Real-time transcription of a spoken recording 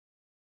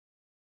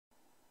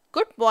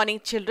Good morning,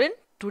 children.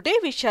 Today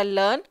we shall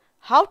learn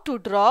how to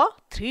draw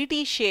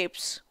 3D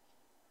shapes.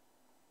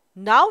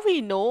 Now we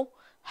know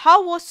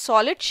how a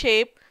solid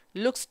shape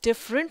looks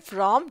different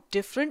from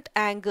different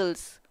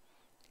angles.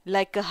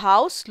 Like a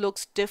house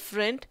looks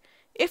different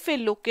if we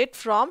look it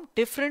from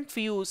different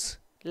views,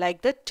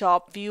 like the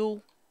top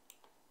view,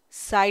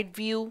 side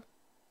view,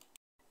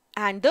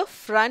 and the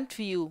front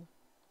view.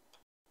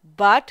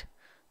 But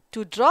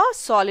to draw a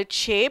solid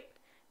shape,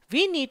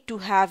 we need to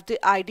have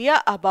the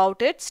idea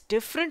about its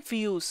different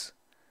views.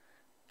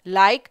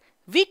 Like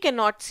we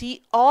cannot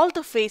see all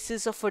the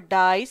faces of a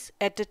dice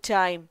at a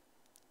time.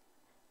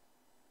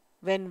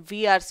 When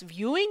we are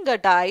viewing a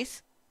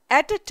dice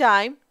at a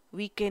time,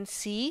 we can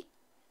see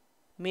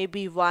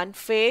maybe one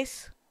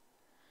face,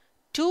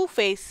 two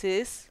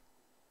faces,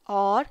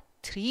 or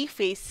three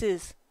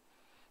faces.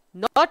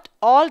 Not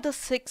all the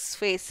 6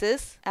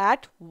 faces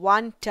at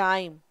one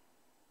time.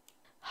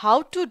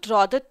 How to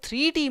draw the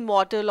 3D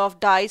model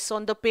of dice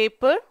on the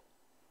paper?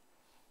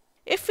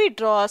 If we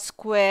draw a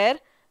square,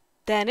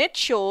 then it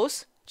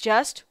shows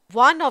just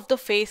one of the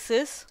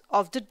faces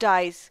of the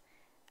dice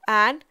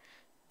and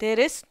there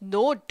is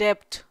no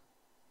depth.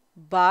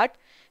 But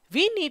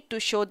we need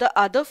to show the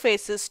other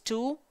faces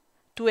too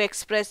to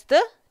express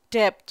the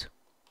depth.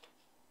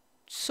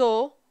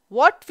 So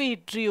what we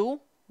drew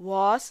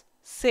was,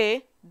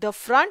 say, the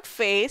front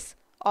face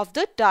of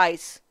the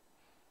dice.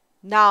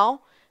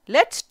 Now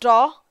let's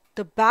draw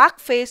the back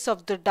face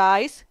of the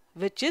dice,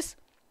 which is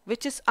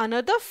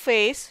another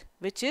face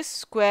which is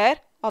square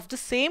of the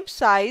same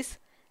size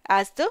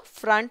as the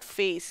front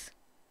face.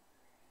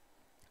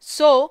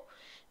 So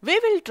we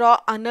will draw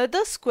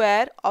another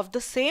square of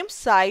the same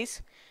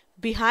size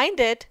behind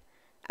it,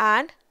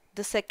 and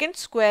the second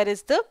square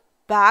is the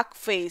back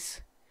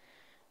face.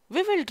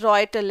 We will draw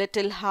it a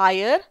little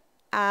higher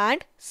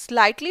and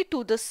slightly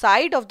to the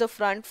side of the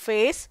front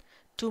face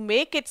to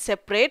make it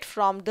separate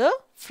from the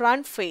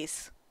front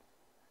face.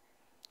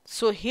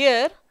 So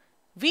here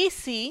we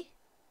see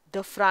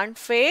the front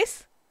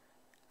face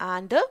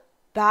and the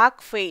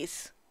back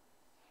face.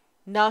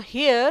 Now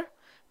here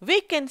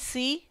we can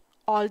see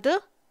all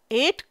the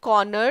 8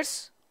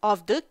 corners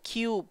of the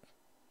cube,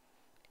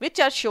 which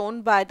are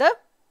shown by the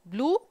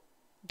blue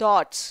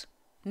dots.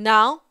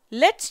 Now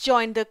let's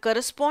join the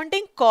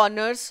corresponding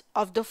corners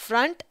of the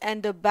front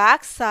and the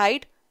back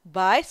side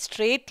by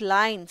straight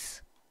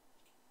lines.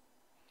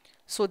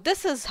 So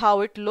this is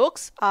how it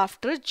looks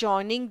after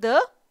joining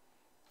the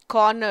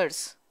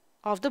corners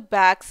of the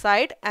back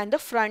side and the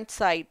front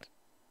side.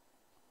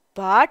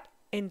 But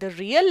in the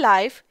real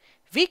life,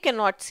 we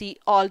cannot see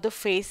all the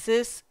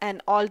faces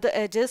and all the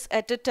edges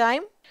at a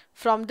time.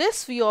 From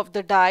this view of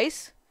the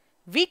dice,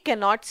 we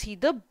cannot see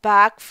the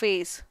back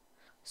face.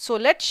 So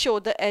let's show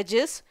the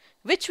edges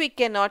which we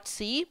cannot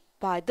see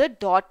by the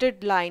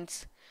dotted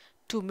lines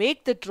to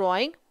make the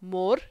drawing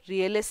more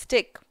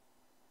realistic.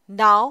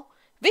 Now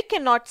we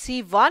cannot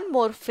see one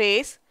more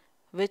face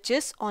which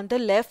is on the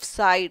left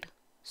side.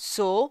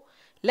 So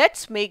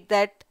let's make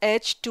that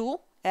edge too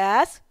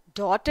as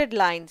dotted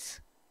lines.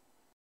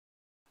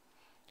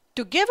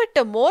 To give it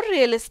a more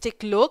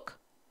realistic look,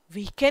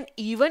 we can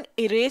even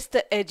erase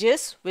the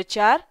edges which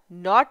are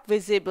not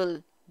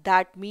visible.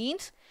 That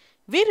means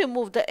we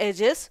remove the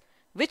edges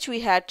which we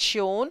had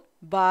shown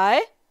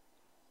by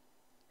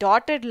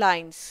dotted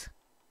lines.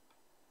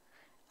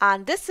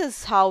 And this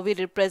is how we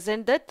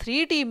represent the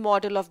 3D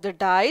model of the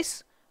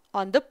dice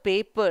on the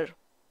paper.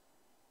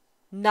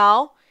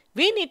 Now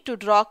we need to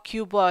draw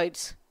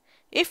cuboids.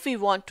 If we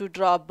want to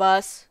draw a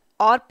bus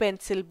or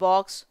pencil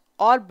box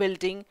or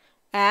building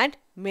and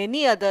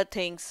many other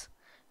things.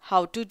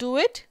 How to do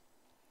it?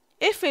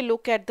 If we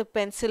look at the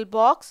pencil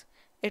box,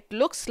 it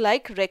looks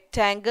like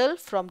rectangle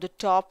from the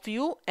top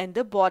view and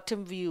the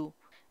bottom view,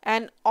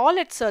 and all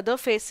its other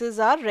faces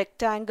are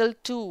rectangle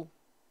too.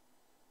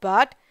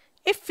 But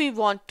if we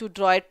want to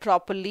draw it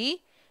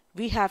properly,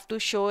 we have to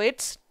show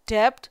its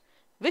depth,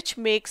 which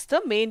makes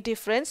the main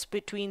difference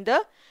between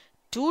the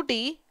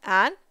 2D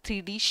and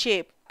 3D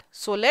shape.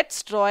 So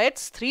let's draw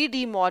its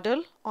 3D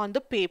model on the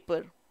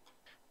paper.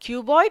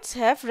 Cuboids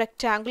have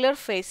rectangular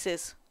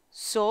faces.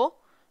 So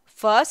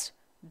first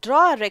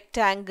draw a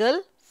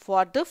rectangle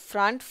for the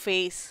front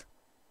face.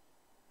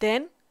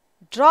 Then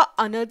draw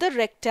another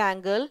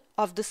rectangle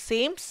of the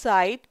same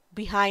side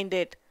behind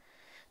it.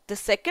 The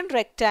second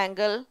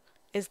rectangle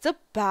is the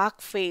back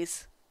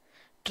face.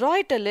 Draw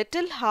it a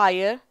little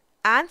higher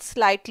and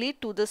slightly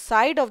to the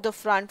side of the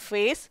front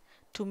face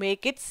to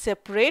make it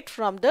separate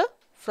from the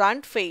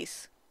front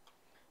face.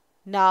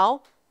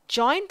 Now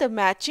join the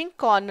matching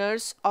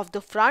corners of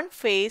the front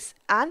face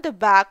and the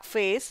back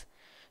face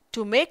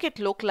to make it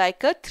look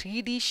like a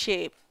 3D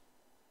shape.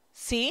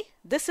 See,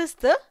 this is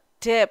the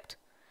depth.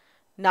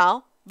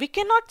 Now we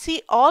cannot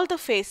see all the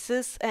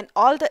faces and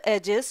all the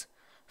edges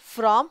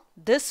from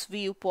this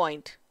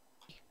viewpoint.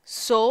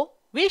 So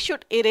we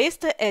should erase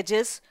the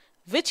edges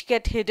which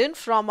get hidden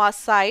from our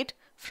sight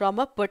from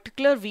a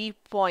particular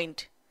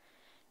viewpoint.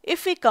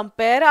 If we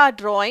compare our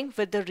drawing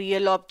with the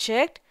real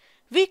object,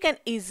 we can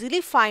easily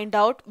find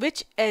out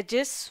which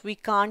edges we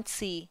can't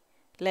see.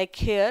 Like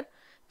here,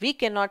 we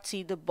cannot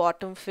see the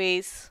bottom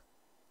face,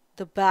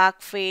 the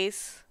back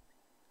face,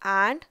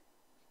 and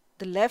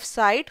the left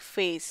side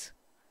face.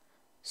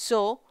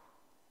 So,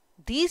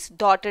 these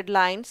dotted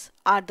lines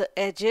are the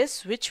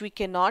edges which we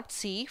cannot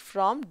see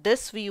from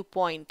this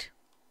viewpoint.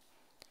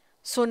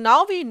 So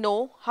now we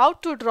know how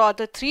to draw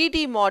the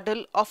 3D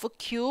model of a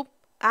cube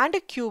and a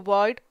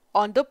cuboid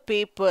on the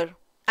paper.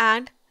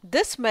 And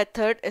this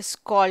method is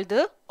called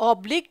the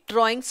oblique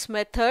drawings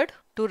method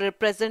to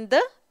represent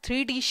the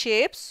 3D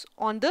shapes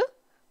on the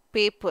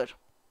paper.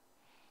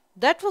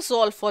 That was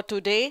all for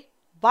today.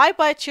 Bye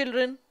bye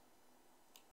children.